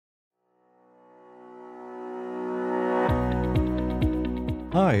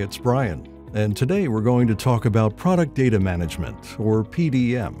Hi, it's Brian, and today we're going to talk about product data management, or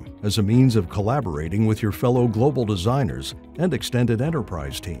PDM, as a means of collaborating with your fellow global designers and extended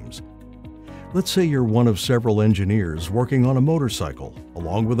enterprise teams. Let's say you're one of several engineers working on a motorcycle,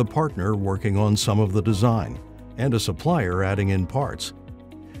 along with a partner working on some of the design, and a supplier adding in parts.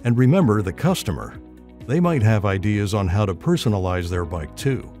 And remember the customer. They might have ideas on how to personalize their bike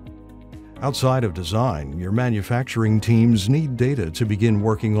too. Outside of design, your manufacturing teams need data to begin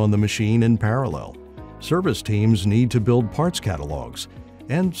working on the machine in parallel. Service teams need to build parts catalogs,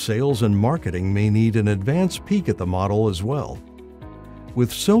 and sales and marketing may need an advance peek at the model as well.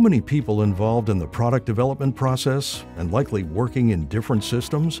 With so many people involved in the product development process and likely working in different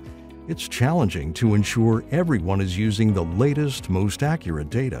systems, it's challenging to ensure everyone is using the latest, most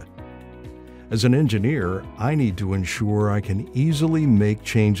accurate data. As an engineer, I need to ensure I can easily make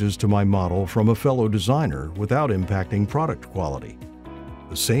changes to my model from a fellow designer without impacting product quality.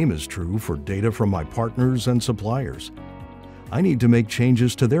 The same is true for data from my partners and suppliers. I need to make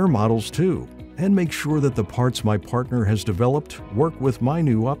changes to their models too, and make sure that the parts my partner has developed work with my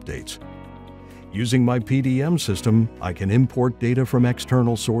new updates. Using my PDM system, I can import data from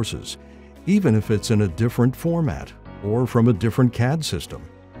external sources, even if it's in a different format or from a different CAD system,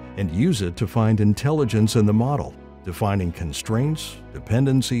 and use it to find intelligence in the model, defining constraints,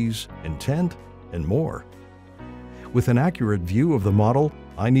 dependencies, intent, and more. With an accurate view of the model,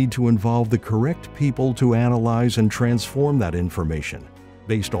 I need to involve the correct people to analyze and transform that information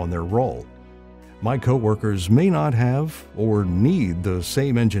based on their role. My coworkers may not have or need the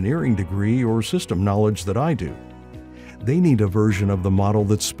same engineering degree or system knowledge that I do. They need a version of the model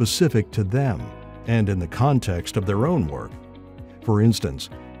that's specific to them and in the context of their own work. For instance,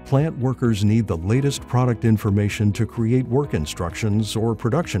 plant workers need the latest product information to create work instructions or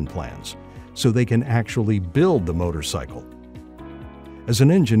production plans so they can actually build the motorcycle. As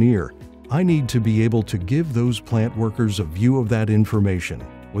an engineer, I need to be able to give those plant workers a view of that information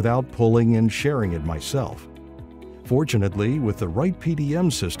without pulling and sharing it myself. Fortunately, with the right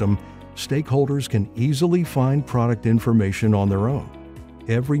PDM system, stakeholders can easily find product information on their own.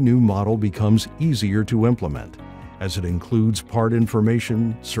 Every new model becomes easier to implement, as it includes part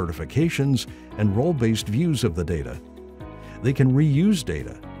information, certifications, and role-based views of the data. They can reuse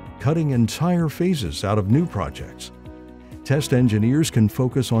data, cutting entire phases out of new projects. Test engineers can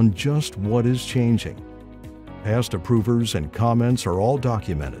focus on just what is changing. Past approvers and comments are all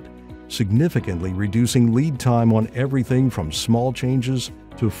documented, significantly reducing lead time on everything from small changes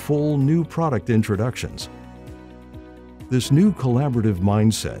to full new product introductions. This new collaborative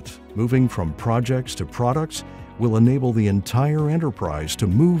mindset, moving from projects to products, will enable the entire enterprise to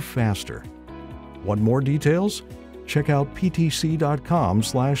move faster. Want more details? Check out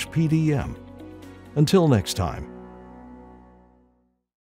ptc.com/pdm. Until next time.